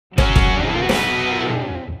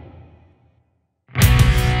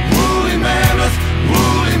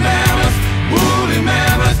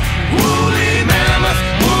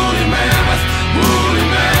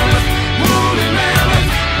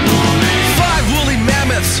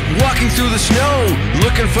snow,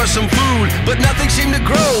 looking for some food, but nothing seemed to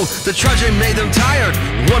grow. The trudging made them tired.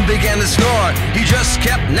 One began to snore. He just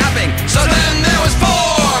kept napping. So then there was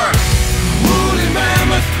four. Woolly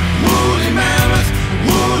mammoth, woolly mammoth,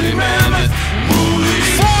 woolly mammoth, woolly.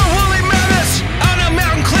 Four woolly mammoths on a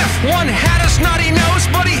mountain cliff. One had a snotty nose,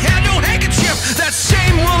 but he had no handkerchief. That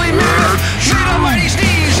same woolly mammoth made a mighty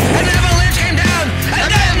sneeze. An avalanche came down, and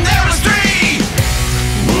then there was three.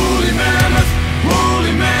 Woolly mammoth,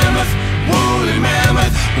 woolly mammoth, woolly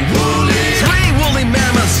mammoth, woolly. Three woolly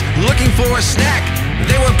mammoths looking for a snack.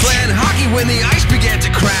 They were playing hockey when the ice began to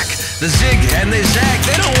crack. The zig and they zag,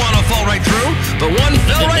 they don't want to fall right through, but one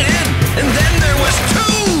fell right in, and then there was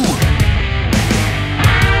two.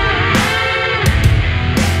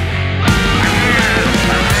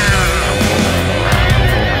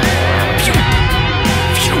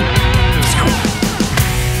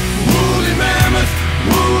 Woolly mammoth,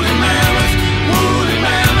 woolly mammoth, woolly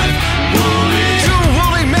mammoth, woolly. Two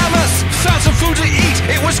woolly mammoths found some food to eat.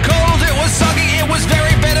 It was cold, it was soggy, it was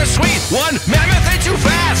very bittersweet. One mammoth ate too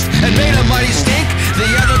fast and made a mighty stink. The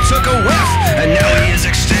other took a whiff, and now he is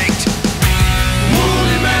extinct.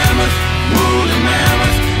 Woolly mammoth, woolly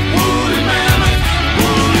mammoth, woolly mammoth,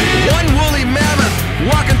 woolly. One woolly mammoth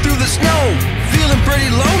walking through the snow, feeling pretty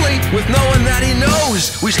lonely with no one that he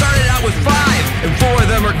knows. We started out with 5, and 4 of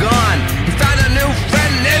them are gone. He found a new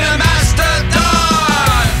friend in a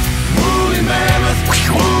mastodon. Woolly mammoth,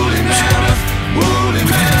 woolly mammoth, woolly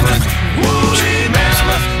mammoth, woolly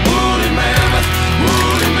mammoth, woolly mammoth,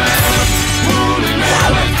 woolly mammoth, woolly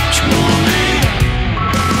mammoth, woolly.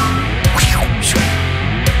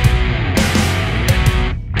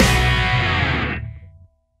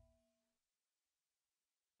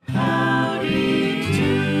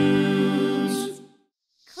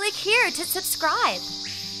 Click here to subscribe.